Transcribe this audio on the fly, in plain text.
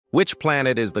Which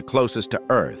planet is the closest to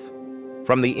Earth?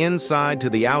 From the inside to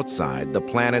the outside, the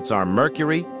planets are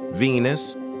Mercury,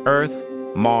 Venus, Earth,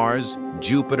 Mars,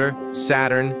 Jupiter,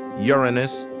 Saturn,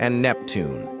 Uranus, and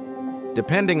Neptune.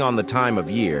 Depending on the time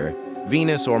of year,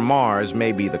 Venus or Mars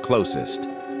may be the closest.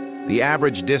 The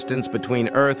average distance between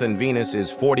Earth and Venus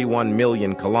is 41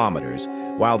 million kilometers,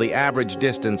 while the average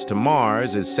distance to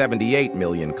Mars is 78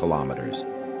 million kilometers.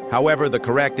 However, the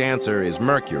correct answer is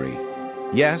Mercury.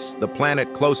 Yes, the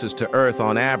planet closest to Earth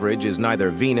on average is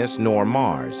neither Venus nor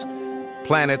Mars.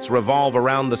 Planets revolve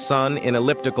around the Sun in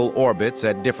elliptical orbits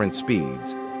at different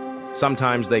speeds.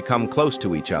 Sometimes they come close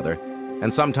to each other,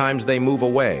 and sometimes they move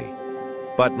away.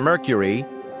 But Mercury,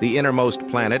 the innermost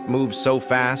planet, moves so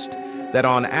fast that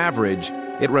on average,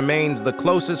 it remains the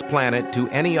closest planet to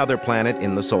any other planet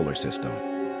in the solar system.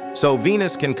 So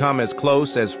Venus can come as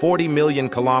close as 40 million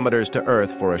kilometers to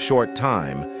Earth for a short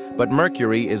time, but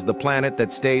Mercury is the planet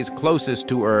that stays closest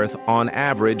to Earth on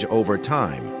average over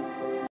time.